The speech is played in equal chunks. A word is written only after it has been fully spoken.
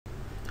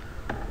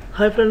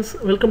Hi friends,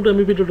 welcome to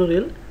MVP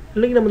tutorial.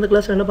 இன்னைக்கு நம்ம இந்த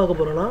கிளாஸ்ல என்ன பார்க்க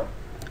போறோம்னா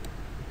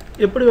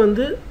எப்படி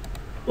வந்து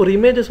ஒரு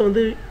இமேजेस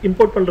வந்து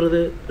இம்போர்ட் பண்றது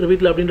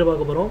Revitல அப்படிங்கறத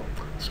பார்க்க போறோம்.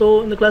 சோ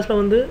இந்த கிளாஸ்ல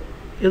வந்து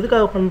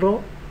எதுக்காக பண்றோம்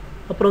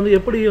அப்புறம் வந்து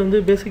எப்படி வந்து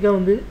பேசிக்கா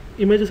வந்து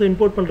இமேजेस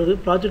இம்போர்ட் பண்றது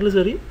ப்ராஜெக்ட்ல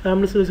சரி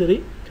ஃபேமிலிஸ்ல சரி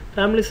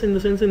ஃபேமிலிஸ் இன்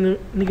தி சென்ஸ்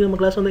இன்னைக்கு நம்ம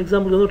கிளாஸ் வந்து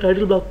எக்ஸாம்பிளுக்கு வந்து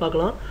டைட்டில் பிளாக்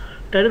பார்க்கலாம்.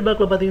 டைட்டில்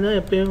பிளாக்ல பாத்தீங்கன்னா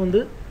எப்பவும்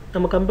வந்து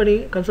நம்ம கம்பெனி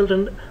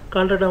கன்சல்டன்ட்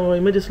கான்ட்ராக்ட் அவங்க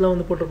இமேजेसலாம்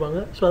வந்து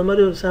போட்டுருப்பாங்க. சோ அது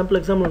மாதிரி ஒரு சாம்பிள்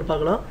எக்ஸாம்பிள் வந்து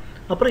பார்க்கலாம்.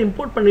 அப்புறம்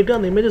இம்போர்ட் பண்ணிட்டு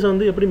அந்த இமேजेस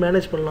வந்து எப்படி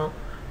மேனேஜ் பண்ணலாம்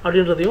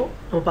அப்படின்றதையும்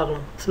நம்ம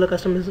பார்க்கலாம். சில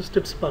கஸ்டமைசேஷன்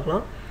ஸ்டெப்ஸ்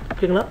பார்க்கலாம்.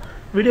 ஓகேங்களா?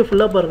 வீடியோ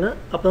ஃபுல்லா பாருங்க.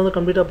 அப்பதான் வந்து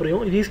கம்ப்ளீட்டா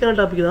புரியும். இது ஈஸியான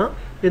டாபிக் தான்.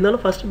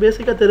 இருந்தாலும் ஃபர்ஸ்ட்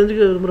பேசிக்கா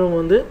தெரிஞ்சுக்க விரும்புறவங்க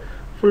வந்து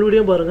ஃபுல்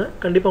வீடியோ பாருங்க.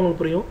 கண்டிப்பா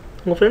உங்களுக்கு புரியும்.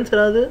 உங்க फ्रेंड्स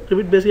யாராவது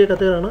Revit Basic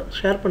கத்துக்கறாங்கன்னா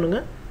ஷேர் பண்ணுங்க.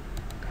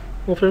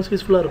 உங்க फ्रेंड्स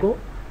யூஸ்ஃபுல்லா இருக்கும்.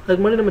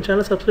 அதுக்கு முன்னாடி நம்ம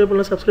சேனலை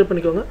சப்ஸ்கிரைப்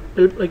பண்ணிக்கோங்க.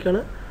 பெல்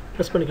ஐகானை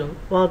பிரஸ் பண்ணிக்கோங்க.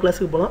 வாங்க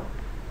கிளாஸ்க்கு போலாம்.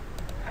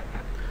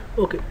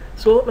 ஓகே.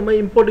 சோ நம்ம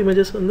இம்போர்ட்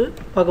இமேजेस வந்து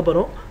பார்க்க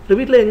போறோம்.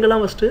 Revitல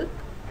எங்கலாம் ஃபர்ஸ்ட்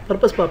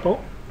பர்பஸ் பார்ப்போம்.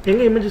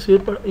 எங்க இமேजेस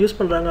யூஸ்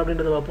பண்றாங்க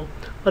அப்படின்றத பார்ப்போம்.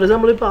 ஃபார்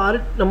எக்ஸாம்பிள் இப்போ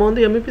நம்ம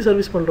வந்து MEP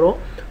சர்வீஸ் பண்றோம்.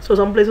 சோ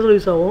சம் பிளேसेसல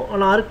யூஸ் ஆகும்.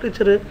 ஆனா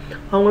ஆர்க்கிடெக்சர்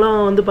அவங்கலாம்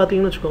வந்து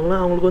பாத்தீங்கன்னா வெச்சுக்கோங்க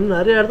அவங்களுக்கு வந்து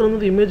நிறைய இடத்துல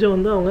வந்து இமேஜை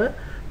வந்து அவங்க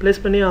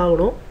ப்ளேஸ் பண்ணி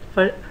ஆகணும்.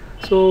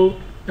 சோ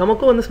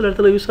நமக்கும் வந்து சில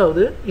இடத்துல யூஸ்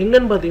ஆகுது.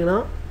 எங்கன்னு பாத்தீங்கன்னா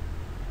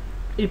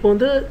இப்போ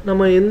வந்து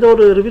நம்ம எந்த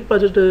ஒரு Revit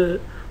ப்ராஜெக்ட்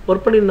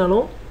வர்க்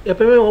பண்ணிருந்தாலும்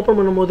எப்பவுமே ஓபன்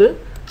பண்ணும்போது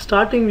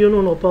ஸ்டார்டிங்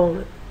வியூன்னு ஒன்னு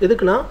வைப்பாங்க.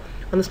 எதுக்குனா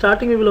அந்த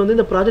ஸ்டார்டிங் வியூல வந்து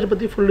இந்த ப்ராஜெக்ட்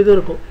பத்தி ஃபுல் இது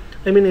இருக்கும்.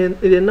 ஐ மீன்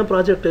இது என்ன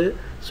ப்ராஜெக்ட்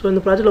சோ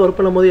இந்த ப்ராஜெக்ட்ல வர்க்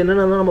பண்ணும்போது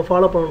என்னென்ன நம்ம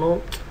ஃபாலோ பண்ணனும்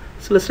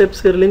சில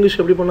ஸ்டெப்ஸ் ரிலிங்குஷ்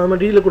எப்படி பண்ணாம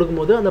டீடைல்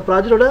கொடுக்கும்போது அந்த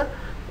ப்ராஜெக்ட்டோட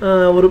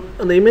ஒரு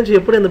அந்த இமேஜ்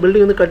எப்படி அந்த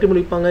பில்டிங் வந்து கட்டி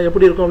முடிப்பாங்க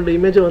எப்படி இருக்கும் அந்த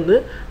இமேஜை வந்து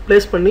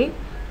ப்ளேஸ் பண்ணி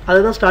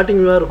அதுதான் ஸ்டார்டிங்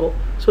வியூவா இருக்கும்.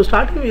 சோ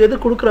ஸ்டார்டிங் வியூ எது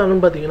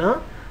கொடுக்குறாங்கன்னு பாத்தீங்கன்னா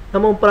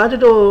நம்ம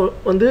ப்ராஜெக்ட்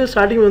வந்து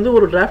ஸ்டார்டிங் வந்து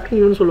ஒரு டிராஃப்டிங்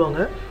வியூன்னு சொல்லுவாங்க.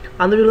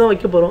 அந்த வியூல தான்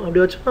வைக்க போறோம்.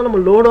 அப்படி வச்சா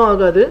நம்ம லோடும்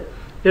ஆகாது.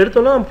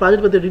 எடுத்தோம்னா நம்ம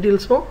ப்ராஜெக்ட் பத்தி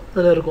டீடைல்ஸும்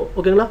அதுல இருக்கும்.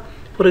 ஓகேங்களா?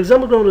 ஃபார்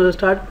எக்ஸாம்பிள் நான் ஒரு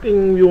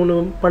ஸ்டார்டிங் வியூ ஒன்னு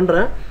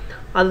பண்றேன்.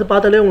 அது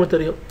பார்த்தாலே உங்களுக்கு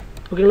தெரியும்.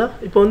 ஓகேங்களா?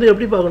 இப்போ வந்து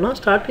எப்படி பார்க்கணும்னா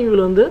ஸ்டார்டிங்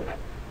வியூல வந்து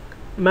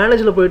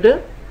மேனேஜ்ல போய்ட்டு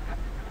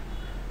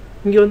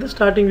இங்க வந்து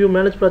ஸ்டார்டிங் வியூ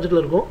மேனேஜ்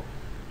ப்ராஜெக்ட்ல இருக்கும்.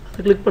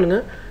 அதை கிளிக் பண்ணுங்க.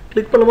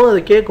 கிளிக் பண்ணும்போது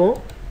அது கேக்கும்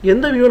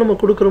எந்த வியூ நம்ம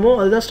கொடுக்கறோமோ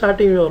அதுதான்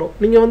ஸ்டார்டிங் வியூ வரும்.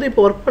 நீங்க வந்து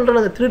இப்போ வர்க் பண்ற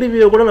அந்த 3D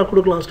வியூ கூட நான்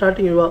கொடுக்கலாம்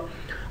ஸ்டார்டிங் வியூவா.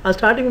 அது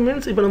ஸ்டார்டிங்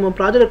மீன்ஸ் இப்போ நம்ம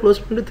ப்ராஜெக்ட்டை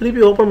க்ளோஸ் பண்ணிட்டு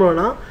திருப்பி ஓபன்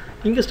பண்ணோம்னா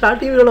இங்க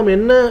ஸ்டார்டிங் வியூல நம்ம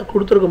என்ன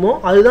கொடுத்திருக்கோமோ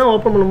அதுதான்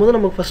ஓபன் பண்ணும்போது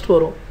நமக்கு ஃபர்ஸ்ட்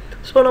வரும்.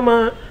 சோ நம்ம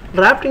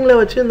டிராஃப்டிங்ல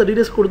வச்சு இந்த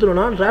டீடைல்ஸ்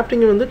கொடுத்துறோம்னா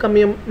டிராஃப்டிங் வந்து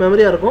கம்மியா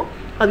மெமரியா இருக்கும்.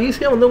 அது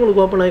ஈஸியா வந்து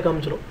உங்களுக்கு ஓபன் ஆகி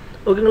காமிச்சிரும்.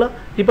 ஓகேங்களா?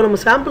 இப்போ நம்ம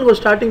சாம்பிளுக்கு ஒரு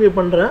ஸ்டார்டிங் வியூ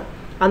பண்றேன்.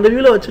 அந்த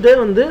வியூல வச்சிட்டே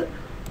வந்து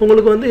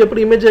உங்களுக்கு வந்து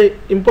எப்படி இமேஜை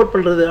இம்போர்ட்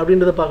பண்றது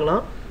அப்படின்றத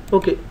பார்க்கலாம்.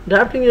 ஓகே.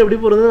 டிராஃப்டிங் எப்படி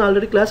போறதுன்னு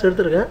ஆல்ரெடி கிளாஸ்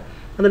எடுத்துர்க்கேன்.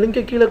 அந்த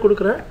லிங்கை கீழ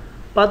கொடுக்கிறேன்.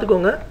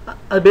 பாத்துக்கோங்க.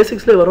 அது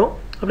பேசிக்ஸ்லயே வரும்.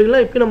 அப்படினா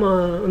இப்போ நம்ம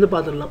வந்து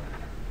பாத்துறலாம்.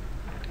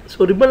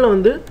 சோ ரிப்பன்ல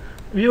வந்து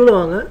வியூல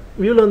வாங்க.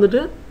 வியூல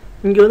வந்துட்டு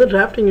இங்க வந்து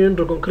டிராஃப்டிங் வியூன்னு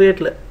இருக்கும்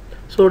கிரியேட்ல.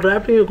 சோ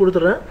டிராஃப்டிங் வியூ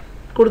கொடுத்துறேன்.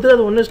 கொடுத்து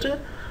அது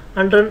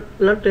 1:100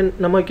 இல்ல 10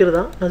 நம்ம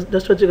வைக்கிறதா. நான்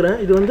ஜஸ்ட் வச்சுக்கிறேன்.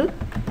 இது வந்து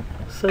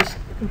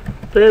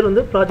பேர்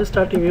வந்து ப்ராஜெக்ட்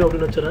ஸ்டார்டிங் வியூ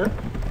அப்படினு வச்சுறேன்.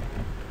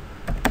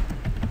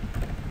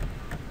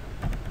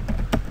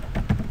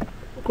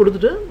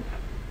 கொடுத்துட்டு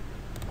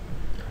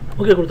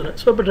ஓகே கொடுத்துறேன்.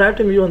 சோ இப்போ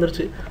டிராஃப்டிங் வியூ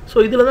வந்துருச்சு.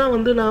 சோ இதுல தான்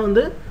வந்து நான்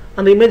வந்து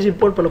அந்த இமேஜ்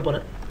இம்போர்ட் பண்ண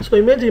போறேன். சோ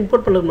இமேஜ்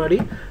இம்போர்ட் பண்ணதுக்கு முன்னாடி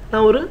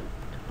நான் ஒரு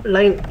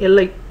லைன்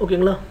LI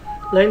ஓகேங்களா?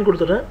 லைன்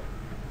கொடுத்துறேன்.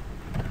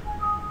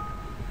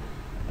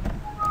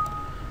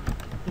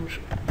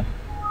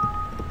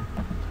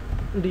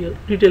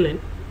 டீடைல்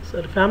லைன்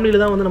சார் ஃபேமிலில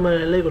தான் வந்து நம்ம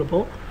LI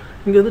கொடுப்போம்.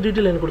 இங்க வந்து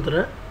டீடைல் லைன்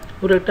கொடுத்துறேன்.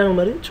 ஒரு ரெக்டாங்கிள்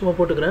மாதிரி சும்மா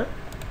போட்டுக்கிறேன்.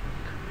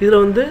 இதுல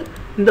வந்து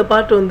இந்த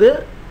பார்ட் வந்து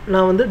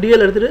நான் வந்து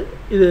DL எடுத்துட்டு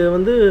இது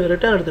வந்து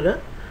ரெக்டாங்கிள் எடுத்துறேன்.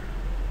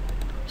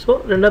 சோ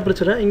ரெண்டா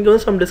பிரிச்சறேன். இங்க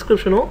வந்து சம்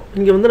டிஸ்கிரிப்ஷனும்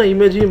இங்க வந்து நான்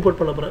இமேஜையும் இம்போர்ட்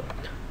பண்ணப் போறேன்.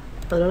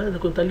 அதனால இத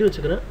கொஞ்சம் தள்ளி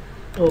வச்சுக்கிறேன்.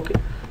 ஓகே.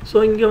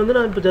 சோ இங்க வந்து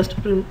நான் இப்போ ஜஸ்ட்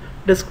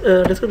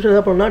டிஸ்கிரிப்ஷன்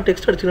என்ன பண்ணனும்னா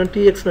டெக்ஸ்ட் அடிச்சுக்கிறேன்.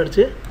 TX ன்னு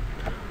அடிச்சு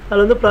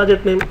அதுல வந்து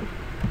ப்ராஜெக்ட் நேம்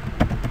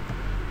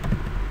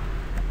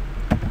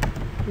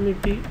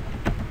MEP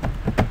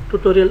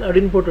டுட்டோரியல்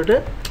அப்படினு போட்டுட்டு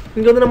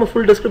இங்க வந்து நம்ம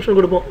ஃபுல் டிஸ்கிரிப்ஷன்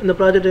கொடுப்போம். இந்த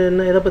ப்ராஜெக்ட்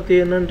என்ன எதை பத்தி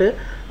என்னன்னு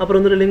அப்புறம்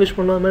வந்து லிங்க்ஸ்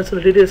பண்ணனும் அந்த மாதிரி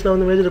சில டீடைல்ஸ்லாம்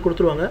வந்து மேஜர்ல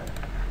கொடுத்துருவாங்க.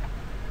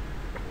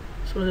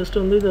 சோ ஜஸ்ட்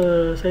வந்து இந்த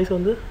சைஸ்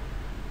வந்து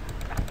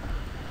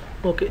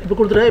ஓகே இப்போ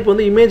கொடுத்துறேன். இப்போ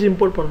வந்து இமேஜ்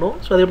இம்போர்ட் பண்ணனும்.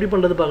 சோ அது எப்படி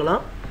பண்றது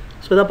பார்க்கலாம்.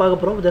 சோ இத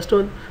பார்க்க போறோம். ஜஸ்ட்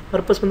வந்து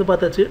பர்பஸ் வந்து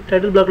பார்த்தாச்சு.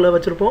 டைட்டில் பிளாக்ல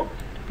வச்சிருப்போம்.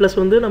 ப்ளஸ்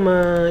வந்து நம்ம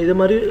இத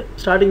மாதிரி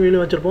ஸ்டார்டிங்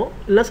வியூல வச்சிருப்போம்.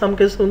 இல்ல சம்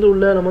கேஸ் வந்து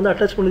உள்ள நம்ம வந்து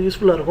அட்டாச் பண்ண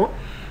யூஸ்ஃபுல்லா இருக்கும்.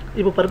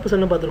 இப்போ பர்பஸ்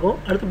என்ன பாத்துறோம்.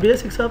 அடுத்து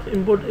basics of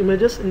import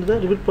images in the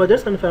Revit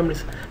projects and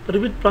families.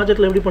 Revit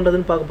ப்ராஜெக்ட்ல எப்படி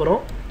பண்றதுன்னு பார்க்க போறோம்.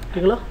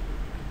 ஓகேங்களா?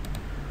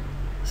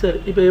 சரி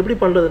இப்போ எப்படி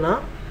பண்றதுனா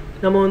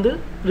நம்ம வந்து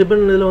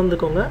ரிப்பன் இதுல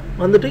வந்துக்கோங்க.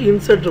 வந்துட்டு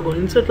இன்சர்ட் இருக்கும்.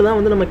 இன்சர்ட்ல தான்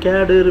வந்து நம்ம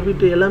CAD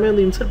Revit எல்லாமே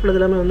வந்து இன்சர்ட்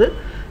பண்ணது எல்லாமே வந்து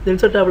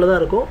இன்சர்ட் டாப்ல தான்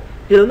இருக்கும்.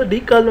 இதுல வந்து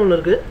டீகால்னு ஒன்னு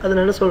இருக்கு. அத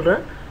நான் என்ன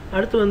சொல்றேன்.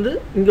 அடுத்து வந்து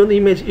இங்க வந்து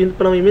இமேஜ்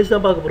இப்போ நம்ம இமேஜ்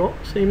தான் பார்க்க போறோம்.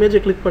 சோ இமேஜை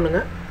கிளிக்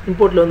பண்ணுங்க.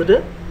 இம்போர்ட்ல வந்துட்டு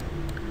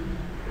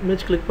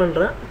இமேஜ் கிளிக்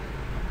பண்றேன்.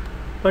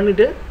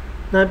 பண்ணிட்டு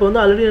நான் இப்போ வந்து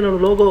ஆல்ரெடி என்னோட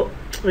லோகோ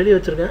வெளிய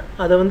வச்சிருக்கேன்.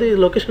 அத வந்து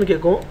லொகேஷன்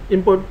கேக்கும்.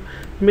 இம்போர்ட்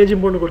இமேஜ்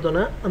இம்போர்ட்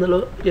கொடுத்தோம்னா அந்த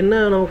என்ன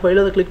நம்ம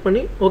ஃபைல அத கிளிக்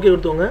பண்ணி ஓகே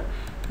கொடுத்துங்க.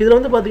 இதுல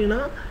வந்து பாத்தீங்கன்னா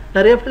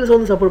நிறைய ஃபைல்ஸ்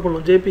வந்து சப்போர்ட்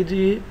பண்ணும். JPG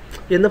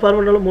எந்த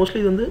ஃபார்மட்னாலும் மோஸ்ட்லி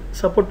இது வந்து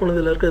சப்போர்ட்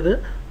பண்ணுதுல இருக்குது.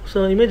 ஸோ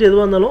இமேஜ்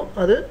எதுவாக இருந்தாலும்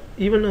அது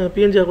ஈவன்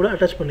பிஎன்ஜியாக கூட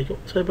அட்டாச் பண்ணிக்கும்.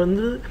 ஸோ இப்போ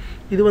வந்து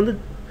இது வந்து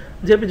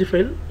ஜேபிஜி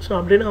ஃபைல். ஸோ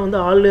அப்படியே நான் வந்து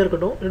ஆல்லே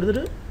இருக்கட்டும்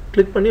எடுத்துகிட்டு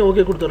கிளிக் பண்ணி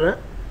ஓகே கொடுத்துட்றேன்.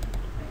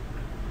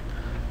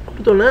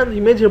 கொடுத்தோன்னே அந்த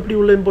இமேஜ் எப்படி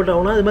உள்ளே இம்போர்ட்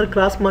ஆகும்னா அது மாதிரி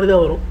கிராஸ் மாதிரி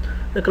தான் வரும்.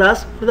 இந்த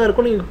கிராஸ் மாதிரி தான்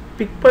இருக்கும். நீங்கள்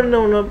பிக்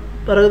பண்ண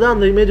பிறகு தான்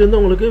அந்த இமேஜ் வந்து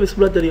உங்களுக்கு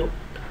விசிபிளாக தெரியும்.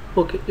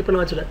 ஓகே இப்போ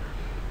நான் வச்சுட்டேன்.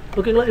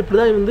 ஓகேங்களா, இப்படி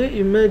தான் வந்து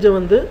இமேஜை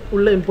வந்து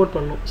உள்ளே இம்போர்ட்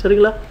பண்ணணும்.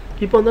 சரிங்களா,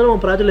 இப்போ வந்து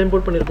நம்ம ப்ராஜெக்டில்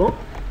இம்போர்ட் பண்ணியிருக்கோம்.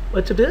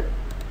 வச்சுட்டு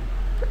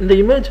இந்த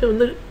இமேஜை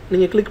வந்து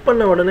நீங்கள் கிளிக்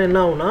பண்ண உடனே என்ன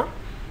ஆகும்னா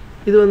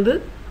இது வந்து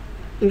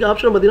இங்கே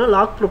ஆப்ஷன் பார்த்தீங்கன்னா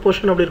லாக்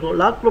ப்ரொபோர்ஷன் அப்படி இருக்கும்.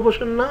 லாக்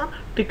ப்ரொபோர்ஷன்னா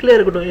டிக்லே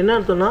இருக்கட்டும். என்ன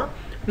அர்த்தம்னா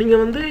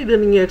நீங்கள் வந்து இதை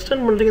நீங்கள்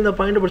எக்ஸ்டெண்ட் பண்ணுறீங்க இந்த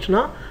பாயிண்ட்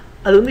படிச்சுன்னா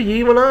அது வந்து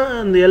ஈவனாக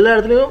அந்த எல்லா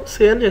இடத்துலையும்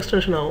சேர்ந்து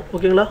எக்ஸ்டென்ஷன் ஆகும்.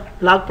 ஓகேங்களா,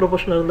 லாக்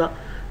ப்ரொபோர்ஷன் இருந்தால்.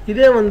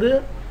 இதே வந்து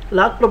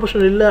லாக்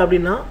ப்ரொபோர்ஷன் இல்லை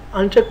அப்படின்னா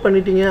அன்செக்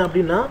பண்ணிட்டீங்க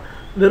அப்படின்னா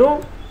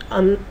வெறும்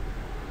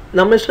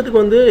நம்ம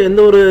இஷ்டத்துக்கு வந்து எந்த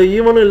ஒரு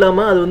ஈவனும்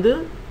இல்லாமல் அது வந்து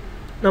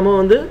நம்ம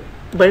வந்து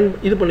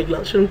இது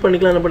பண்ணிக்கலாம், ஷ்ரிங்க்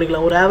பண்ணிக்கலாம், என்ன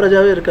பண்ணிக்கலாம், ஒரு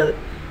ஆவரேஜாகவே இருக்காது.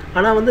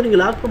 ஆனால் வந்து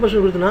நீங்கள் லாக்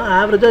ப்ரொபோர்ஷன் கொடுத்தீங்கன்னா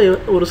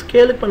ஆவரேஜாக ஒரு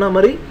ஸ்கேலுக்கு பண்ண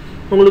மாதிரி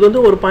உங்களுக்கு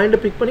வந்து ஒரு பாயிண்ட்டை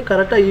பிக் பண்ணி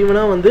கரெக்டாக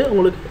ஈவனாக வந்து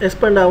உங்களுக்கு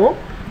எக்ஸ்பேண்ட் ஆகும்,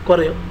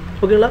 குறையும்.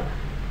 ஓகேங்களா,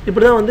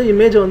 இப்படி தான் வந்து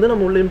இமேஜை வந்து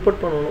நம்ம உள்ளே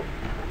இம்போர்ட் பண்ணணும்.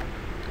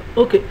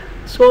 ஓகே,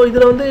 ஸோ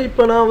இதில் வந்து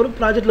இப்போ நான் ஒரு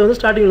ப்ராஜெக்ட்டில் வந்து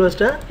ஸ்டார்டிங்கில்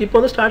வச்சிட்டேன். இப்போ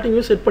வந்து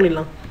ஸ்டார்டிங்கும் செட்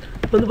பண்ணிடலாம்.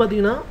 இப்போ வந்து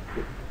பார்த்தீங்கன்னா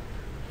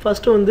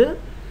ஃபஸ்ட்டு வந்து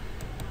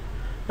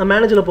நான்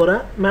மேனேஜரில்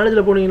போகிறேன்.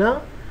 மேனேஜரில் போனீங்கன்னா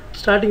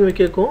ஸ்டார்டிங்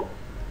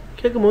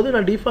கேட்கும்போது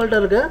நான்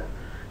டிஃபால்ட்டாக இருக்கேன்.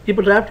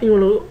 இப்போ டிராஃப்டிங்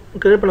ஒன்று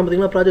கிரியேட் பண்ண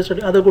பார்த்தீங்கன்னா ப்ராஜெக்ட்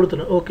ஸ்டார்டிங் அதை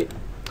கொடுத்துறேன். ஓகே,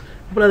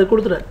 இப்போ நான் அதை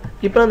கொடுத்துறேன்.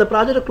 இப்போ அந்த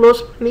ப்ராஜெக்டை க்ளோஸ்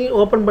பண்ணி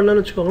ஓப்பன்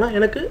பண்ணேன்னு வச்சுக்கோங்களேன்,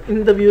 எனக்கு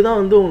இந்த வியூ தான்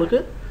வந்து உங்களுக்கு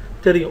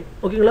தெரியும்.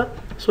 ஓகேங்களா,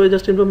 ஸோ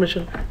ஜஸ்ட்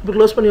இன்ஃபர்மேஷன். இப்போ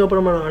க்ளோஸ் பண்ணி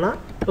ஓப்பன் பண்ண வேணாம்.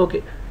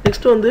 ஓகே,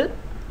 நெக்ஸ்ட்டு வந்து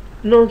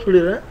இன்னொன்று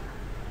சொல்லிடுறேன்.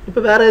 இப்போ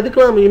வேறு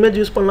எதுக்குலாம் நம்ம இமேஜ்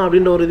யூஸ் பண்ணலாம்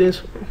அப்படின்ற ஒரு இதையும்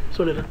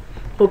சொல்லிடுறேன்.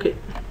 ஓகே,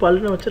 இப்போ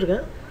ஆல்ரெடி நான்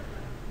வச்சுருக்கேன்.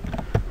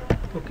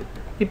 ஓகே,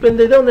 இப்போ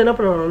இந்த இதை வந்து என்ன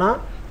பண்ணணும்னா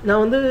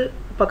நான் வந்து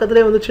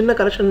பக்கத்துலேயே வந்து சின்ன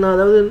கரெக்ஷன் தான்.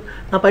 அதாவது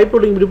நான் பைப்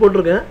ரூட்டிங் இப்படி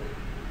போட்டிருக்கேன்.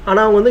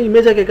 ஆனால் அவங்க வந்து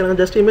இமேஜாக கேட்குறாங்க.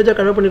 ஜஸ்ட் இமேஜாக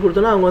கன்வெர்ட் பண்ணி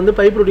கொடுத்தோன்னா அவங்க வந்து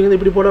பைப் ரூட்டிங் வந்து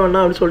இப்படி போட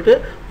வேண்டாம் அப்படின்னு சொல்லிட்டு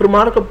ஒரு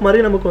மார்க்கப் மாதிரி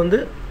நமக்கு வந்து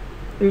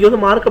இங்கே வந்து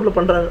மார்க்கப்பில்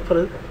பண்ணுறாங்க.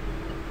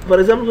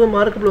 ஃபார் எக்ஸாம்பிள்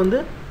மார்க்கப்பில் வந்து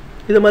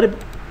இதை மாதிரி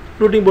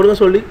ரூட்டிங் போடுங்க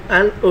சொல்லி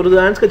ஒரு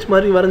ஹேண்ட் ஸ்கெட்ச்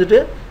மாதிரி வரைஞ்சிட்டு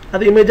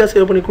அதை இமேஜாக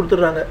சேவ் பண்ணி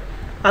கொடுத்துட்றாங்க.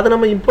 அதை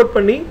நம்ம இம்போர்ட்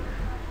பண்ணி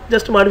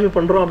ஜஸ்ட் மாடிஃபை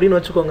பண்ணுறோம் அப்படின்னு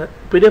வச்சுக்கோங்க.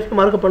 பிடிஎஃப்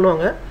மார்க்கப்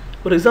பண்ணுவாங்க.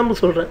 ஒரு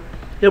எக்ஸாம்பிள் சொல்கிறேன்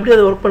எப்படி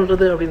அதை ஒர்க்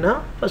பண்ணுறது அப்படின்னா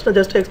ஃபஸ்ட் நான்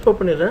ஜஸ்ட் எக்ஸ்போர்ட்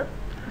பண்ணிடுறேன்.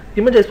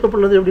 இமேஜ் எக்ஸ்போர்ட்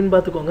பண்ணுறது எப்படின்னு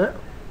பார்த்துக்கோங்க.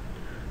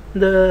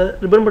 இந்த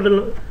ரிப்பன் பட்டன்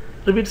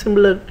ரிப்பீட்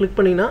சிம்பிளில் கிளிக்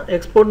பண்ணிங்கன்னா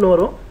எக்ஸ்போர்ட்னு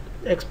வரும்.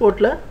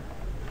 எக்ஸ்போர்ட்டில்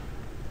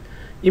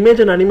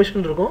இமேஜ் அண்ட்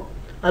அனிமேஷன் இருக்கும்.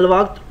 அதில்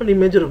வாக் த்ரூ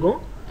இமேஜ் இருக்கும்.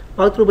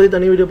 வாக் த்ரூ பற்றி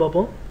தனி வீடியோ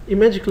பார்ப்போம்.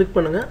 இமேஜ் கிளிக்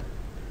பண்ணுங்கள்.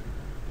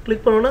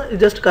 கிளிக் பண்ணோன்னா இது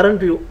ஜஸ்ட்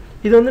கரண்ட் வியூ.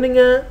 இது வந்து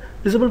நீங்கள்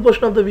விசிபிள்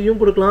போர்ஷன் ஆஃப் த வியூவும்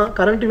கொடுக்கலாம்.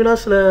 கரண்ட் வியூனா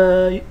சில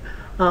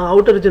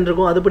அவுட்டர் ரீஜன்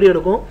இருக்கும், அதுபடி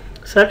எடுக்கும்.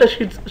 சில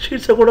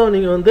ஷீட்ஸை கூட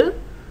நீங்கள் வந்து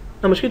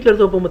நம்ம ஷீட்டில்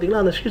எடுத்து வைப்போம்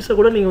பார்த்தீங்களா, அந்த ஷீட்ஸை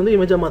கூட நீங்கள் வந்து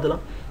இமேஜாக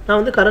மாற்றலாம். நான்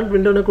வந்து கரண்ட்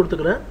விண்டோன்னு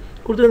கொடுத்துக்கிறேன்.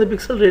 கொடுத்து இந்த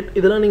பிக்சல் ரேட்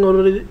இதெல்லாம் நீங்கள்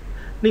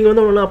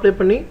வந்து ஒன்று அப்ளை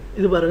பண்ணி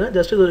இது பாருங்கள்.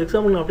 ஜஸ்ட் இது ஒரு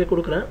எக்ஸாம்பிள் நான் அப்படியே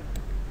கொடுக்குறேன்.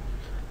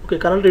 ஓகே,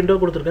 கரண்ட் விண்டோ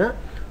கொடுத்துருக்கேன்.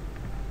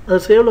 அது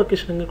சேவ்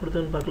லொக்கேஷன் எங்கே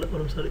கொடுத்தேன்னு பார்க்கல,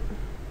 ஒரு sorry.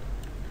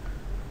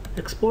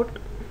 Export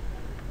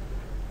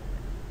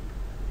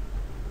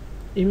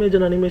image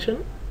and animation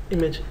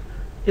image.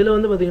 இதில்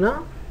வந்து பார்த்தீங்கன்னா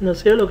இந்த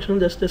சேவ்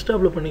லொக்கேஷன் ஜஸ்ட்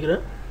டெஸ்க்டாப்பில்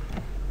பண்ணிக்கிறேன்.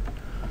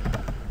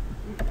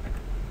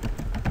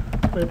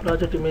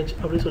 ப்ராஜெக்ட் இமேஜ்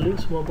அப்படின்னு சொல்லி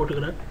சும்மா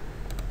போட்டுக்கிறேன்.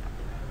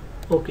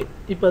 ஓகே,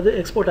 இப்போ அது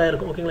எக்ஸ்போர்ட்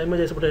ஆகிருக்கும். ஓகேங்களா,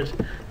 இமேஜ் எக்ஸ்போர்ட் ஆகிடுச்சு.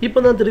 இப்போ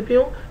தான்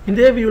திருப்பியும்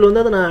இதே வியூவில்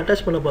வந்து அதை நான்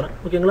அட்டாச் பண்ண போகிறேன்.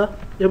 ஓகேங்களா,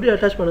 எப்படி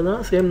அட்டாச் பண்ணுறதுனா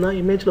சேம் தான்.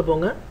 இமேஜில்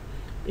போங்க,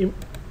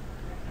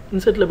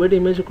 இன்செர்ட்டில் போய்ட்டு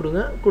இமேஜ்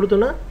கொடுங்க.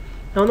 கொடுத்தோன்னா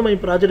நான் வந்து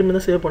என் ப்ராஜெக்ட்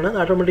மீது சேவ் பண்ணேன்.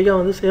 ஆட்டோமேட்டிக்காக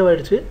வந்து சேவ்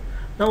ஆகிடுச்சு.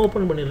 நான்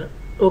ஓப்பன் பண்ணிடுறேன்.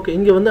 ஓகே,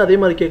 இங்கே வந்து அதே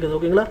மாதிரி கேட்குது.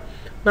 ஓகேங்களா,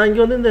 நான்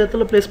இங்கே வந்து இந்த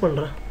இடத்துல ப்ளேஸ்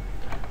பண்ணுறேன்.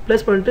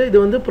 ப்ளேஸ் பண்ணிட்டு இது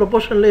வந்து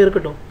ப்ரொபோர்ஷன்லேயே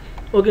இருக்கட்டும்.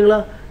 ஓகேங்களா,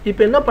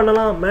 இப்போ என்ன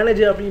பண்ணலாம்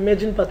மேனேஜ் அப்படி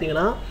இமேஜ்னு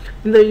பார்த்தீங்கன்னா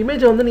இந்த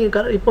இமேஜை வந்து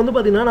நீங்கள் இப்போ வந்து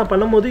பார்த்தீங்கன்னா நான்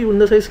பண்ணும்போது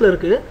இந்த சைஸில்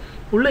இருக்குது.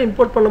 உள்ளே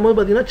இம்போர்ட் பண்ணும்போது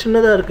பார்த்தீங்கன்னா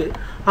சின்னதாக இருக்குது.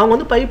 அவங்க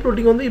வந்து பைப்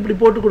ரூட்டிங் வந்து இப்படி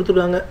போட்டு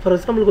கொடுத்துருக்காங்க. ஃபார்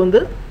எக்ஸாம்பிளுக்கு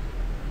வந்து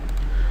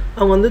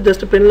அவங்க வந்து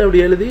ஜஸ்ட் பெனில்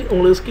அப்படி எழுதி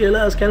உங்களுக்கு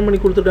ஸ்கேன் பண்ணி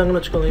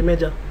கொடுத்துருக்காங்கன்னு வச்சுக்கோங்க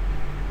இமேஜாக.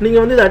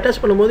 நீங்கள் வந்து இதை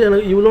அட்டாச் பண்ணும்போது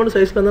எனக்கு இவ்வளோன்னு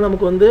சைஸில் வந்து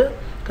நமக்கு வந்து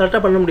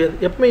கரெக்டாக பண்ண முடியாது.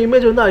 எப்பவுமே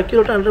இமேஜ் வந்து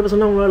அக்யூரேட்டாக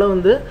 100% உங்களால்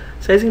வந்து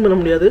சைஸிங் பண்ண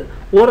முடியாது.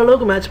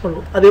 ஓரளவுக்கு மேட்ச்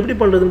பண்ணணும். அது எப்படி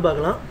பண்ணுறதுன்னு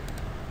பார்க்கலாம்.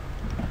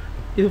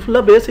 இது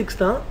ஃபுல்லாக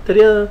பேசிக்ஸ் தான்.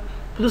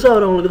 புதுசாக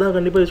வரவங்களுக்கு தான்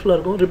கண்டிப்பாக யூஸ்ஃபுல்லாக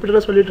இருக்கும்.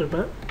 ரிப்பீட்டடாக சொல்லிகிட்டு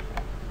இருப்பேன்.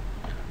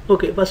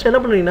 ஓகே, ஃபஸ்ட் என்ன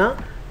பண்ணுறீங்கன்னா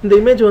இந்த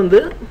இமேஜ் வந்து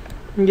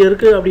இங்கே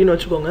இருக்குது அப்படின்னு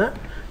வச்சுக்கோங்க.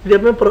 இது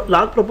எப்பவுமே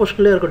லாக்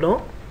ப்ரொபோர்ஷன்லேயே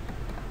இருக்கட்டும்.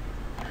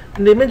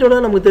 இந்த இமேஜோட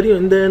நமக்கு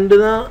தெரியும் இந்த எண்டு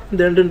தான்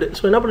இந்த எண்டு.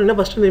 ஸோ என்ன பண்ணுறீங்கன்னா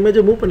ஃபஸ்ட்டு இந்த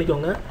இமேஜை மூவ்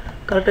பண்ணிக்கோங்க.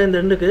 கரெக்டாக இந்த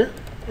எண்டுக்கு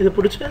இதை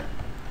பிடிச்சி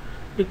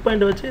பிக்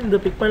பாயிண்ட்டை வச்சு இந்த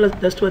பிக் பாயிண்டில்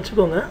ஜஸ்ட்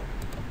வச்சுக்கோங்க.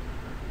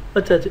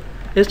 வச்சாச்சு.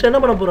 நெக்ஸ்ட் என்ன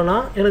பண்ண போகிறோன்னா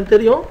எனக்கு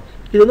தெரியும்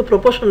இது வந்து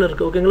ப்ரொபோர்ஷனில்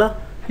இருக்குது. ஓகேங்களா,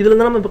 இதில்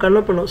தான் நம்ம இப்போ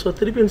கன்வெர்ட் பண்ணோம். ஸோ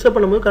திருப்பி இன்சர்ட்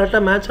பண்ணும்போது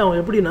கரெக்டாக மேட்ச் ஆகும்.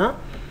 எப்படின்னா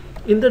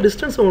இந்த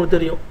டிஸ்டன்ஸ் உங்களுக்கு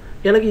தெரியும்.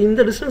 எனக்கு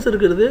இந்த டிஸ்டன்ஸ்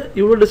இருக்கிறது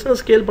இவ்வளோ டிஸ்டன்ஸ்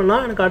ஸ்கேல்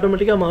பண்ணால் எனக்கு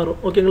ஆட்டோமேட்டிக்காக மாறும்.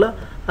 ஓகேங்களா,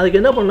 அதுக்கு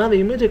என்ன பண்ணால் அந்த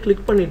இமேஜை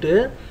கிளிக் பண்ணிவிட்டு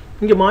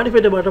இங்கே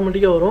மாடிஃபைட்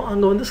ஆட்டோமேட்டிக்காக வரும்.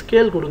 அங்கே வந்து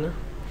ஸ்கேல் கொடுங்க.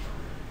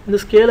 இந்த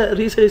ஸ்கேலை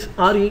ரீசைஸ்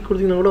ஆர்இ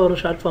கொடுத்தீங்கன்னா கூட வரும்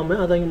ஷார்ட் ஃபார்மு.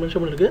 அதான் இங்கே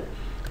மென்ஷன் பண்ணிருக்கு.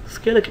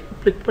 ஸ்கேலை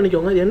கிளிக்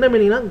பண்ணிக்கோங்க. இது என்ன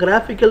மீனிங்னா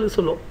கிராஃபிக்கல்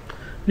சொல்லும்.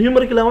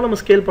 நியூமரிக்கலாகவும் நம்ம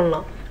ஸ்கேல்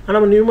பண்ணலாம். ஆனால்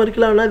நம்ம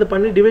நியூமரிக்கலாக வேணால் இதை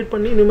பண்ணி டிவைட்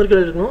பண்ணி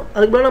நியூமரிக்கல் இருக்கணும்.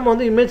 அதுக்கு மேலே நம்ம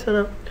வந்து இமேஜ்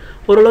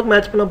ஓரளவுக்கு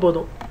மேட்ச் பண்ணால்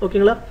போதும்.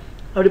 ஓகேங்களா?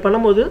 அப்படி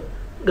பண்ணும்போது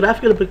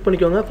கிராஃபிக்கல் கிளிக்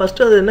பண்ணிக்கோங்க.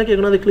 ஃபஸ்ட்டு அது என்ன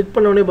கேட்கணும், அதை கிளிக்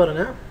பண்ணோடனே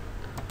பாருங்கள்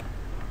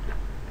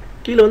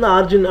கீழே வந்து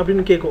ஆர்ஜின்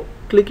அப்படின்னு கேட்கும்.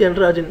 Click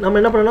enter origin. நம்ம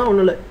என்ன பண்ணோம்னா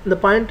ஒன்றும் இல்லை, இந்த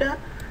பாயிண்ட்டை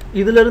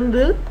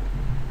இதிலேருந்து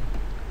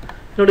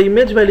என்னோடய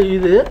இமேஜ் வேல்யூ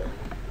இது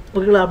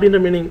ஓகேங்களா அப்படின்ற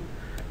மீனிங்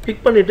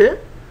பிக் பண்ணிவிட்டு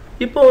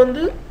இப்போ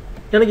வந்து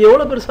எனக்கு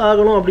எவ்வளோ பெருசு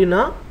ஆகணும்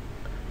அப்படின்னா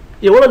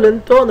எவ்வளோ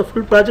லென்த்தோ அந்த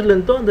ஃபுல் ப்ராஜெக்ட்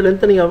லென்த்தோ அந்த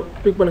லென்த்தை நீங்கள்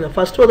பிக் பண்ணுங்கள்.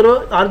 ஃபஸ்ட்டு ஒரு தடவை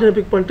ஆர்ஜினை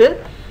பிக் பண்ணிட்டு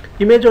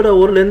இமேஜோட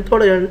ஒரு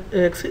லென்த்தோட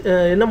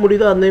என்ன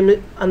முடியுதோ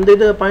அந்த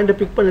இதை பாயிண்ட்டை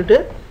பிக் பண்ணிவிட்டு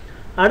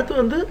அடுத்து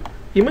வந்து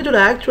இமேஜோட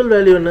ஆக்சுவல்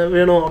வேல்யூ என்ன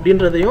வேணும்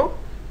அப்படின்றதையும்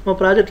நம்ம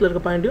ப்ராஜெக்ட்டில்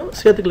இருக்க பாயிண்ட்டையும்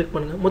சேர்த்து கிளிக்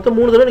பண்ணுங்கள். மொத்தம்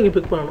 3 தடவை நீங்கள்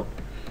பிக் பண்ணணும்.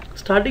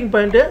 ஸ்டார்டிங்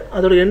பாயிண்ட்டு,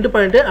 அதோட எண்டு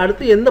பாயிண்ட்டு,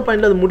 அடுத்து எந்த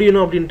பாயிண்ட்டில் அது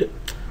முடியணும் அப்படின்ட்டு.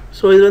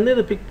 ஸோ இது வந்து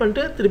இதை பிக்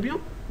பண்ணிட்டு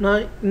திருப்பியும்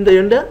நான் இந்த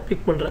எண்டை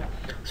பிக் பண்ணுறேன்.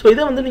 ஸோ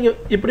இதை வந்து நீங்கள்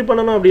இப்படி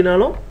பண்ணணும்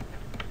அப்படின்னாலும்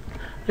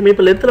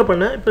இப்போ லென்த்தில்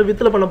பண்ணேன், இப்போ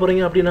வித்தில் பண்ண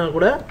போகிறீங்க அப்படின்னா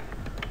கூட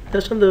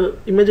ஜஸ்ட் அந்த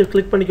இமேஜை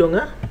கிளிக் பண்ணிக்கோங்க.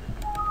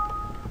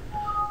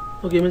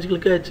 ஓகே, இமேஜ்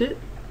கிளிக் ஆகிடுச்சு.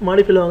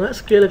 மாடிஃபைல வாங்க,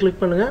 ஸ்கேலை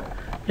கிளிக் பண்ணுங்கள்.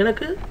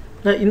 எனக்கு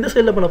நான் இந்த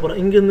சைடில் பண்ண போகிறேன்,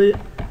 இங்கேருந்து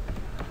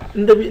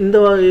இந்த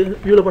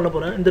வியூவில் பண்ண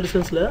போகிறேன். இந்த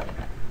டிஸ்டன்ஸில்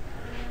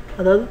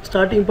அதாவது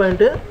ஸ்டார்டிங்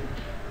பாயிண்ட்டு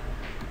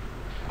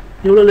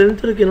இவ்வளோ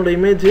லென்த் இருக்குது என்னோடய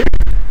இமேஜ்.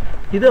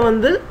 இதை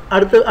வந்து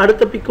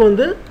அடுத்த பிக்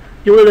வந்து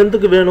இவ்வளோ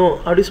லென்த்துக்கு வேணும்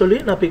அப்படி சொல்லி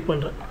நான் பிக்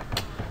பண்ணுறேன்.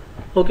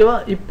 ஓகேவா?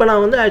 இப்போ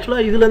நான் வந்து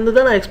ஆக்சுவலாக இதுலேருந்து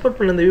தான் நான் எக்ஸ்போர்ட்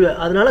பண்ணேன் இந்த வியூவை.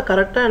 அதனால்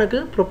கரெக்டாக எனக்கு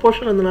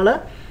ப்ரொப்போர்ஷன் இருந்தனால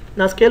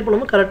நான் ஸ்கேல்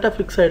பண்ணும்போது கரெக்டாக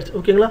ஃபிக்ஸ் ஆகிடுச்சு.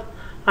 ஓகேங்களா?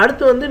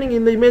 அடுத்து வந்து நீங்கள்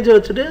இந்த இமேஜை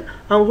வச்சுட்டு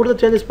அவங்க கொடுத்த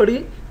சேஞ்சஸ் படி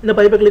இந்த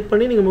பைப்பை கிளிக்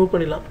பண்ணி நீங்கள் மூவ்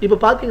பண்ணிடலாம். இப்போ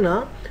பார்த்தீங்கன்னா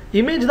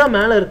இமேஜ் தான்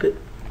மேலே இருக்குது.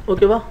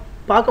 ஓகேவா?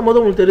 பார்க்கும் போது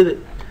உங்களுக்கு தெரியுது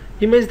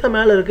இமேஜ் தான்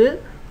மேலே இருக்குது,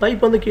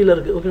 பைப் வந்து கீழே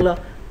இருக்குது. ஓகேங்களா?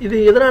 இது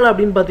எதனால்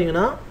அப்படின்னு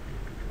பார்த்தீங்கன்னா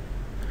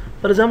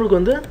ஃபார் எக்ஸாம்பிளுக்கு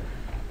வந்து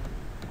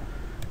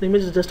இந்த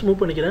இமேஜ் ஜஸ்ட் மூவ்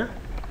பண்ணிக்கிறேன்.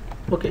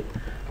 ஓகே,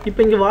 இப்போ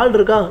இங்கே வால்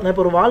இருக்கா, நான்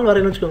இப்போ ஒரு வால்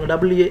வரையணும்னு வச்சுக்கோங்க.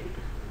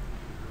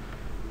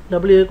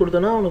 டபிள்யூஏ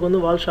கொடுத்தோன்னா உனக்கு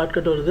வந்து வால்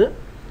ஷார்ட்கட் வருது.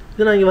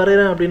 இது நான் இங்கே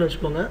வரைகிறேன் அப்படின்னு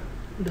வச்சுக்கோங்க.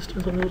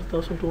 டிஸ்டன்ஸ் வந்து ஒரு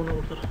 1200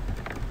 கொடுத்துறேன்.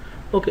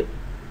 ஓகே,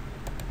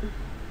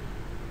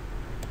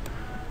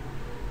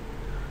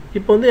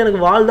 இப்போ வந்து எனக்கு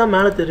வால் தான்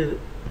மேலே தெரியுது.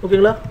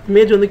 ஓகேங்களா?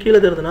 இமேஜ் வந்து கீழே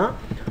தெரியுதுன்னா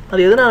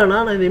அது எதனாலனா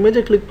நான் இந்த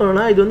இமேஜை கிளிக்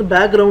பண்ணேன்னா இது வந்து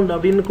பேக்ரவுண்ட்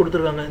அப்படின்னு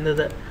கொடுத்துருக்காங்க.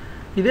 இந்த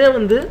இதே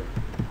வந்து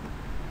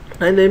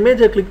நான் இந்த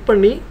இமேஜை கிளிக்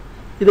பண்ணி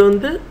இதை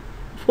வந்து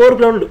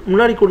ஃபோர்க்ரவுண்ட்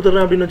முன்னாடி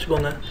கொடுத்துட்றேன் அப்படின்னு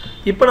வச்சுக்கோங்க.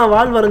 இப்போ நான்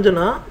வால்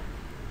வரைஞ்சேன்னா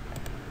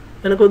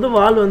எனக்கு வந்து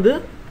வால் வந்து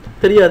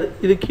தெரியாது,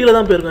 இது கீழே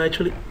தான் போயிருக்கும்.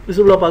 ஆக்சுவலி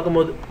விசிபிளாக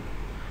பார்க்கும்போது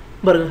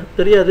பாருங்கள்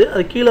தெரியாது,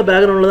 அது கீழே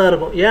பேக்ரவுண்டில் தான்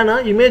இருக்கும். ஏன்னா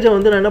இமேஜை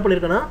வந்து நான் என்ன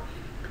பண்ணியிருக்கேன்னா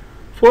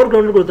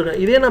ஃபோர்க்ரவுண்டு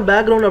கொடுத்துருக்கேன். இதே நான்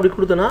பேக்ரவுண்ட் அப்படி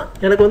கொடுத்தேன்னா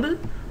எனக்கு வந்து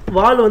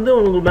வால் வந்து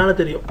உங்களுக்கு மேலே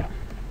தெரியும்.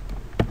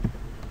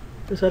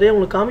 சரியாக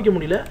உங்களுக்கு காமிக்க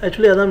முடியல,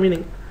 ஆக்சுவலி அதான்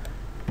மீனிங்.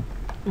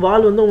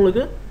 வால் வந்து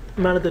உங்களுக்கு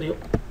மேலே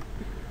தெரியும்.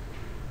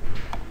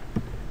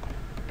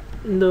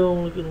 இந்த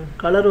உங்களுக்கு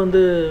கலர்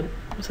வந்து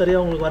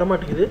சரியாக உங்களுக்கு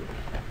வரமாட்டேங்குது,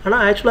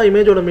 ஆனால் ஆக்சுவலாக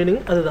இமேஜோட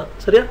மீனிங் அதுதான்.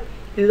 சரியா?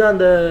 இதுதான்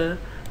அந்த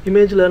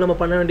இமேஜில் நம்ம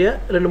பண்ண வேண்டிய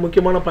 2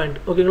 முக்கியமான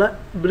பாயிண்ட். ஓகேங்களா?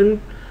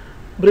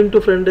 Bring to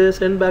friend,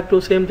 send back to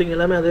same thing,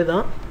 எல்லாமே அதே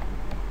தான்.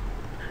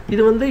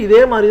 இது வந்து இதே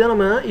மாதிரி தான்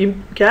நம்ம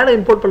கேடை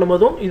இம்போர்ட்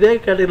பண்ணும்போதும் இதே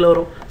கேட்டகரியில்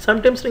வரும்.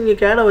 சம்டைம்ஸ் நீங்கள்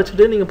கேடை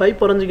வச்சுட்டு நீங்கள்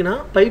பைப் வரைஞ்சிங்கன்னா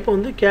பைப்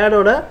வந்து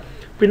கேடோட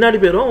பின்னாடி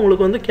போயிடும்,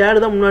 உங்களுக்கு வந்து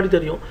கேடு தான் முன்னாடி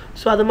தெரியும்.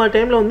 ஸோ அது மாதிரி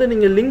டைமில் வந்து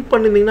நீங்கள் லிங்க்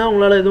பண்ணியிருந்தீங்கன்னா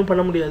உங்களால் எதுவும்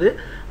பண்ண முடியாது.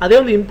 அதே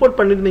வந்து இம்போர்ட்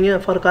பண்ணியிருந்தீங்க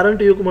ஃபார்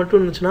கரண்ட் வியூக்கு மட்டும்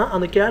இருந்துச்சுன்னா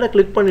அந்த கேடை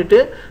கிளிக் பண்ணிவிட்டு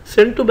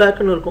சென்ட் டு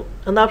பேக்குன்னு இருக்கும்.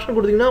 அந்த ஆப்ஷன்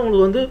கொடுத்தீங்கன்னா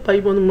உங்களுக்கு வந்து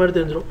பைப் வந்து முன்னாடி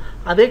தெரிஞ்சிடும்.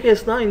 அதே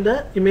கேஸ் தான் இந்த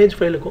இமேஜ்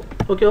ஃபைலுக்கும்.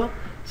 ஓகேவா?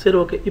 சரி,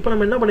 ஓகே. இப்போ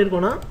நம்ம என்ன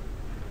பண்ணியிருக்கோன்னா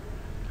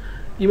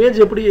இமேஜ்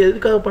எப்படி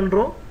எதுக்காக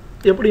பண்ணுறோம்,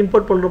 எப்படி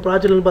இம்போர்ட் பண்ணுறோம்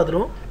ப்ராஜெக்ட்னு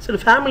பார்த்துருவோம். சரி,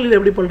 ஃபேமிலியில்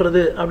எப்படி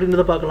பண்ணுறது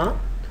அப்படின்றத பார்க்கலாம்.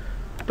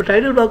 இப்போ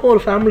டைட்டில் பிளாக்கும்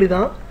ஒரு ஃபேமிலி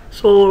தான்.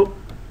 ஸோ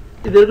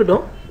இது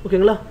இருக்கட்டும்.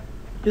 ஓகேங்களா?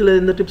 இதில்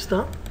இந்த டிப்ஸ்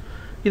தான்.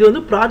 இது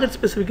வந்து ப்ராஜெக்ட்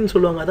ஸ்பெசிஃபிக்னு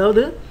சொல்லுவாங்க,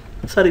 அதாவது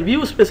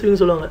வியூ ஸ்பெசிஃபிக்னு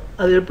சொல்லுவாங்க.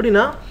 அது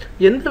எப்படின்னா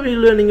எந்த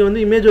வியூவில் நீங்கள்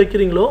வந்து இமேஜ்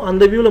வைக்கிறீங்களோ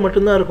அந்த வியூவில்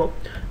மட்டும்தான் இருக்கும்.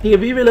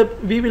 நீங்கள்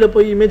விவியில்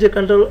போய் இமேஜை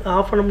கண்ட்ரோல்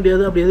ஆஃப் பண்ண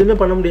முடியாது, அப்படி எதுவுமே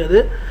பண்ண முடியாது.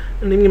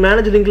 நீங்கள்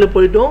மேனேஜ் லிங்கில்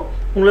போய்ட்டும்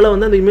உங்களால்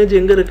வந்து அந்த இமேஜ்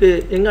எங்கே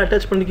இருக்குது, எங்கே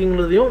அட்டாச்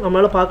பண்ணிக்கிங்கிறதையும்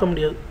நம்மளால் பார்க்க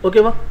முடியாது.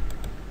 ஓகேவா?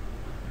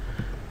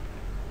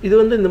 இது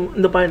வந்து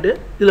இந்த பாயிண்ட்டு.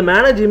 இதில்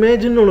மேனேஜ்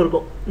இமேஜ்னு ஒன்று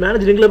இருக்கும்.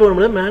 மேனேஜ் லிங்கில் போக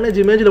முடியாது, மேனேஜ்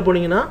இமேஜில்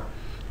போனீங்கன்னா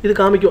இது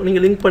காமிக்கும்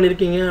நீங்கள் லிங்க்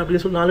பண்ணியிருக்கீங்க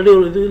அப்படின்னு சொல்லி. ஆல்ரெடி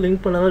ஒரு இது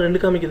லிங்க் பண்ணால் 2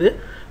 காமிக்குது,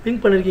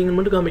 லிங்க் பண்ணியிருக்கீங்கன்னு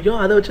மட்டும் காமிக்கும்.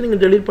 அதை வச்சு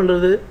நீங்கள் டெலீட்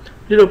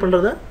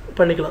பண்ணுறத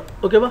பண்ணிக்கலாம்.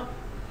 ஓகேவா?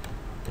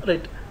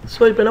 ரைட்.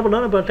 ஸோ இப்போ என்ன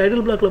பண்ணலாம், இப்போ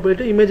டைட்டில் பிளாக்கில்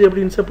போய்ட்டு இமேஜ்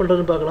எப்படி இன்சர்ட்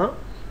பண்ணுறதுன்னு பார்க்கலாம்.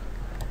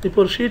 இப்போ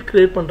ஒரு ஷீட்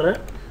க்ரியேட் பண்ணுறேன்,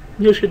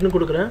 நியூ ஷீட்னு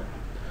கொடுக்குறேன்.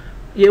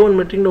 A1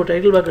 மெட்ரிக்னு ஒரு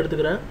டைட்டில் பிளாக்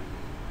எடுத்துக்கிறேன்.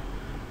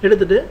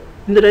 எடுத்துகிட்டு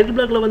இந்த டைட்டில்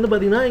பிளாக்கில் வந்து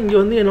பார்த்திங்கன்னா இங்கே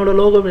வந்து என்னோடய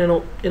லோகோ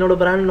வேணும், என்னோடய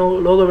பிராண்ட்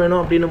லோகோ வேணும்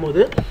அப்படின்னும்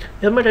போது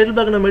எப்பவுமே டைட்டில்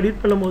பிளாக் நம்ம எடிட்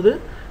பண்ணும்போது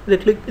இதை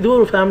இதுவும்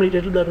ஒரு ஃபேமிலி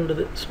டைட்டில்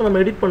பிளாக்ன்றது. ஸோ நம்ம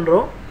எடிட்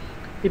பண்ணுறோம்.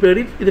 இப்போ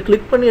இதை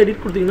கிளிக் பண்ணி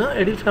எடிட் கொடுத்திங்கன்னா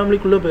எடிட்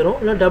ஃபேமிலிக்குள்ளே போயிடும்.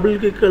 இல்லை டபுள்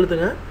கிளிக்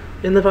எழுத்துங்க,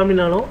 எந்த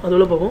ஃபேமிலினாலும்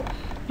அதுக்குள்ளே போகும்.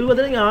 இப்போ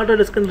பார்த்தீங்கன்னா இங்கே ஆட்டோ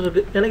டெஸ்க்னு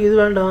இருக்குது. எனக்கு இது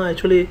வேண்டாம்,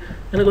 ஆக்சுவலி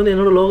எனக்கு வந்து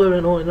என்னோடய லோகோ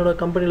வேணும், என்னோடய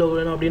கம்பெனி லோகோ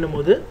வேணும் அப்படின்னும்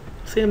போது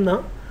சேம்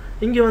தான்.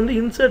 இங்கே வந்து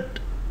இன்சர்ட்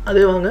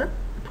அதே வாங்க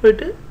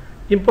போய்ட்டு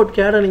இம்போர்ட்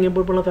கேடை நீங்கள்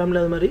இம்போர்ட் பண்ணலாம்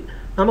ஃபேமிலி. அது மாதிரி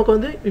நமக்கு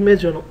வந்து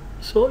இமேஜ் வேணும்.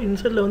 ஸோ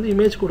இன்சர்ட்டில் வந்து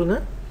இமேஜ் கொடுங்க,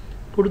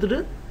 கொடுத்துட்டு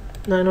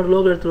நான் என்னோடய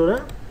லோகோ எடுத்துகிட்டு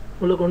வரேன்,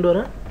 உள்ளே கொண்டு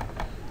வரேன்.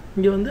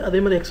 இங்கே வந்து அதே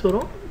மாதிரி எக்ஸ்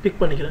வரும், பிக்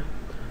பண்ணிக்கிறேன்.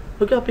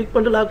 ஓகே, பிக்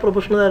பண்ணிட்டு லாக்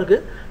ப்ரொபோஷனாக தான்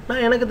இருக்குது.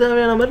 நான் எனக்கு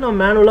தேவையான மாதிரி நான்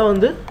மேனுவலாக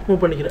வந்து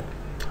மூவ் பண்ணிக்கிறேன்.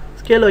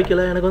 ஸ்கேல்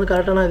வைக்கல, எனக்கு வந்து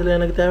கரெக்டான இதில்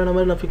எனக்கு தேவையான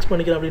மாதிரி நான் ஃபிக்ஸ்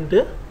பண்ணிக்கிறேன் அப்படின்ட்டு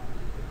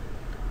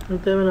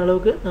எனக்கு தேவையான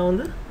அளவுக்கு நான்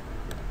வந்து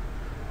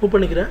மூவ்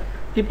பண்ணிக்கிறேன்.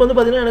 இப்போ வந்து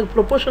பார்த்திங்கன்னா எனக்கு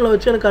ப்ரொபோஷனில்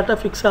வச்சு எனக்கு கரெக்டாக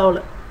ஃபிக்ஸ்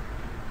ஆகலை.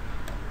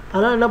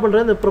 அதனால் என்ன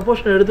பண்ணுறேன், இந்த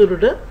ப்ரொபோஷனை எடுத்து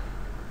விட்டுட்டு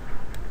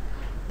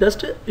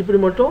ஜஸ்ட்டு இப்படி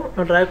மட்டும்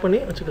நான் ட்ராக் பண்ணி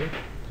வச்சுக்கிறேன்.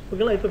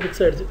 ஓகேங்களா, இப்போ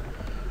ஃபிக்ஸ் ஆகிடுச்சு.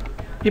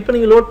 இப்போ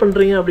நீங்கள் லோட்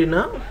பண்ணுறீங்க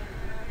அப்படின்னா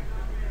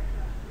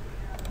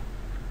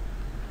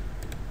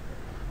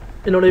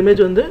என்னோடய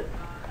இமேஜ் வந்து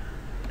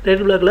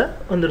டைட்டில் பிளாக்ல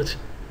வந்துடுச்சு.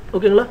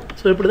 ஓகேங்களா,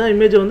 ஸோ இப்படி தான்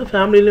இமேஜை வந்து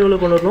ஃபேமிலியிலையும் உள்ள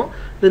கொண்டு வரணும்.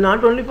 இது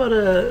not only for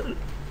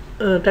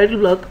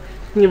title black,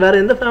 நீங்கள்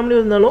வேறு எந்த ஃபேமிலி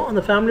இருந்தாலும்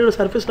அந்த ஃபேமிலியோட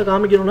சர்ஃபேஸில்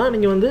காமிக்கணும்னா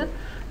நீங்கள் வந்து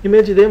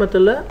இமேஜ் இதே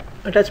மெத்தடில்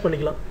அட்டாச்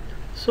பண்ணிக்கலாம்.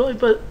 ஸோ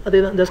இப்போ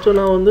அதே தான், ஜஸ்ட்டு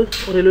நான் வந்து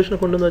ஒரு எலிவேஷனை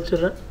கொண்டு வந்து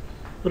வச்சிடுறேன்,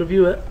 ஒரு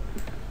வியூவை.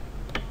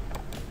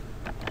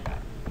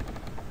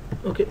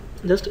 ஓகே,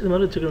 ஜஸ்ட் இது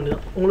மாதிரி வச்சுக்க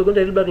வேண்டியதான். உங்களுக்கு வந்து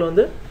டைட்டில் பிளாக்ல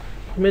வந்து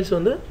இமேஜ்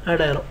வந்து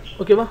ஆட் ஆகிரும்.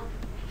 ஓகேவா,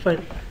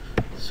 ஃபைன்.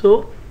 ஸோ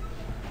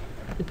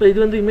இப்போ இது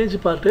வந்து இமேஜ்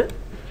பார்ட்டு.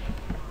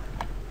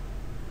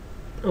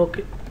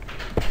 ஓகே,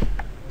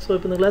 ஸோ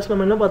இப்போ இந்த கிளாஸ்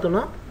நம்ம என்ன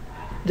பார்த்தோம்னா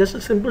ஜஸ்ட்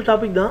சிம்பிள்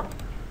டாபிக் தான்.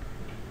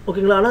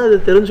 ஓகேங்களா, ஆனால் இது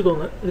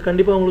தெரிஞ்சுக்கோங்க, இது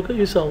கண்டிப்பாக உங்களுக்கு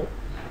யூஸ் ஆகும்.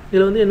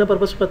 இதில் வந்து என்ன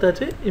பர்பஸ்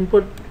பார்த்தாச்சு,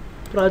 இம்போர்ட்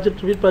ப்ராஜெக்ட்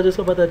ரிவீட்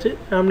ப்ராஜெக்ட்ஸில் பார்த்தாச்சு,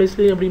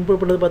 ஃபேமிலிஸ்லேயும் எப்படி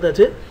இம்போர்ட் பண்ணுறது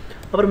பார்த்தாச்சு.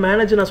 அப்புறம்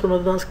மேனேஜ் நான்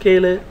சொன்னது தான்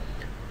ஸ்கேலு,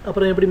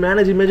 அப்புறம் எப்படி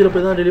மேனேஜ் இமேஜில்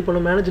போய் தான் ரெடி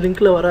பண்ணணும், மேனேஜ்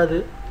லிங்க்கில் வராது.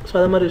 ஸோ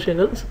அது மாதிரி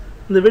விஷயங்கள்.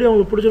 இந்த வீடியோ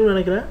உங்களுக்கு பிடிச்சிருக்குன்னு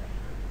நினைக்கிறேன்.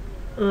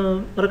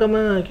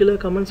 மறக்காமல் கீழே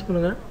கமெண்ட்ஸ்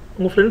பண்ணுங்கள்.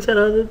 உங்கள் ஃப்ரெண்ட்ஸ்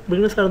யாராவது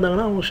பிஸ்னஸாக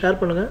இருந்தாங்கன்னா அவங்க ஷேர்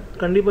பண்ணுங்கள்,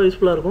 கண்டிப்பாக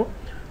யூஸ்ஃபுல்லாக இருக்கும்.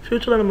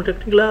 ஃப்யூச்சரில் நம்ம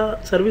டெக்னிக்கலாக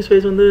சர்வீஸ்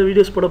வைஸ் வந்து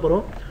வீடியோஸ் போட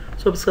போகிறோம்.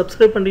 ஸோ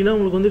சப்ஸ்கிரைப் பண்ணிட்டீங்கன்னா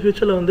உங்களுக்கு வந்து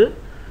ஃப்யூச்சரில் வந்து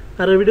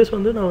நிறைய வீடியோஸ்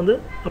வந்து நான் வந்து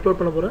அப்லோட்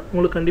பண்ண போகிறேன்.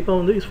 உங்களுக்கு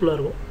கண்டிப்பாக வந்து யூஸ்ஃபுல்லாக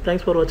இருக்கும்.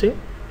 தேங்க்ஸ் ஃபார் வாட்சிங்.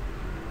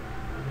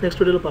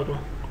 நெக்ஸ்ட் வீடியோவில்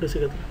பார்க்கலாம். கூடிய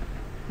சீக்கிரத்தில்.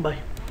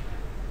 பாய்.